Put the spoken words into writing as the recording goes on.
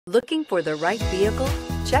Looking for the right vehicle?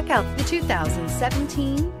 Check out the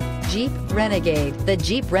 2017 Jeep Renegade. The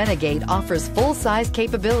Jeep Renegade offers full-size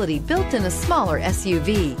capability built in a smaller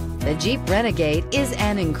SUV. The Jeep Renegade is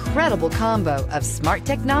an incredible combo of smart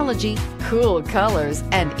technology, cool colors,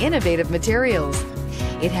 and innovative materials.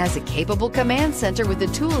 It has a capable command center with the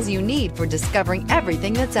tools you need for discovering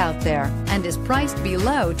everything that's out there, and is priced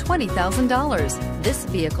below $20,000. This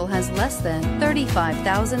vehicle has less than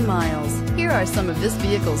 35,000 miles. Here are some of this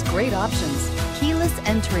vehicle's great options: keyless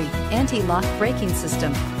entry, anti-lock braking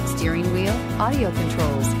system, steering wheel audio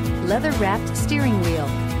controls, leather-wrapped steering wheel,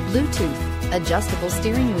 Bluetooth, adjustable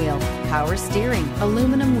steering wheel, power steering,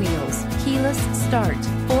 aluminum wheels, keyless start,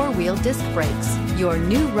 four-wheel disc brakes. Your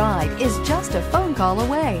new ride is just a phone call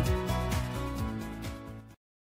away.